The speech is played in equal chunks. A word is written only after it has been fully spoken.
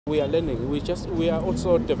We are learning. We are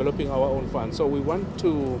also developing our own fund. So we want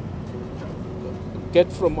to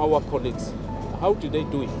get from our colleagues, how do they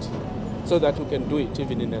do it, so that we can do it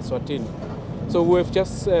even in Eswatini. So we've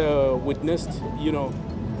just witnessed,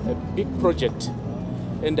 a big project,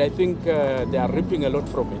 and I think they are reaping a lot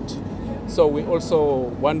from it. So we also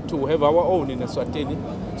want to have our own in Eswatini,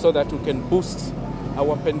 so that we can boost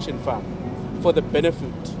our pension fund for the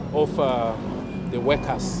benefit of the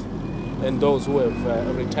workers and those who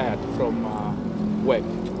have retired from work.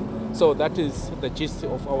 So that is the gist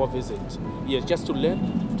of our visit. Yes, just to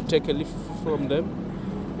learn, to take a leaf from them,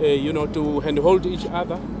 to handhold each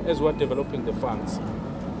other as we're developing the funds.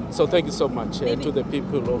 So thank you so much to the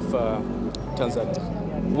people of Tanzania.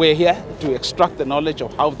 We're here to extract the knowledge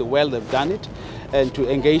of how well they've done it, and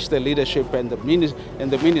to engage the leadership and the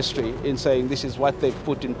ministry in saying this is what they've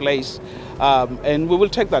put in place. And we will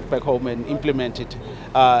take that back home and implement it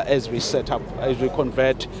as we set up, as we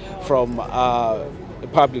convert from a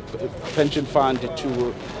public pension fund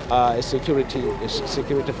to a security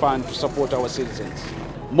fund to support our citizens.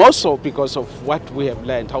 More so because of what we have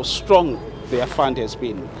learned, how strong their fund has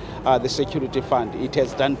been, the security fund. It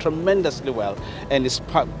has done tremendously well, and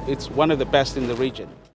it's one of the best in the region.